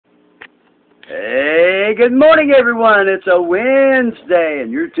Hey, good morning, everyone. It's a Wednesday,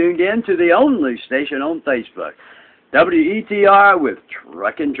 and you're tuned in to the only station on Facebook, WETR with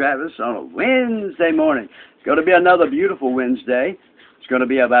Truckin' Travis on a Wednesday morning. It's going to be another beautiful Wednesday. It's going to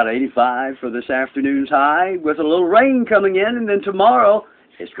be about 85 for this afternoon's high with a little rain coming in, and then tomorrow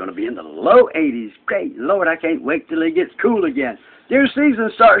it's going to be in the low 80s. Great Lord, I can't wait till it gets cool again. Deer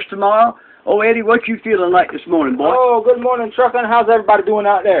season starts tomorrow. Oh, Eddie, what you feeling like this morning, boy? Oh, good morning, Truckin'. How's everybody doing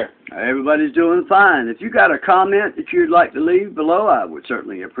out there? Everybody's doing fine. If you got a comment that you'd like to leave below, I would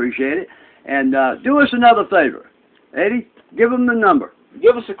certainly appreciate it. And do us another favor. Eddie, give them the number.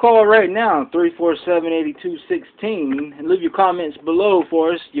 Give us a call right now, 347-8216, and leave your comments below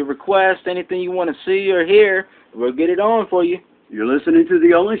for us, your request, anything you want to see or hear. We'll get it on for you. You're listening to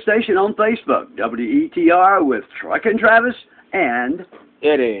the only station on Facebook, WETR with Truckin' Travis and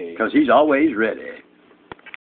Eddie. Because he's always ready.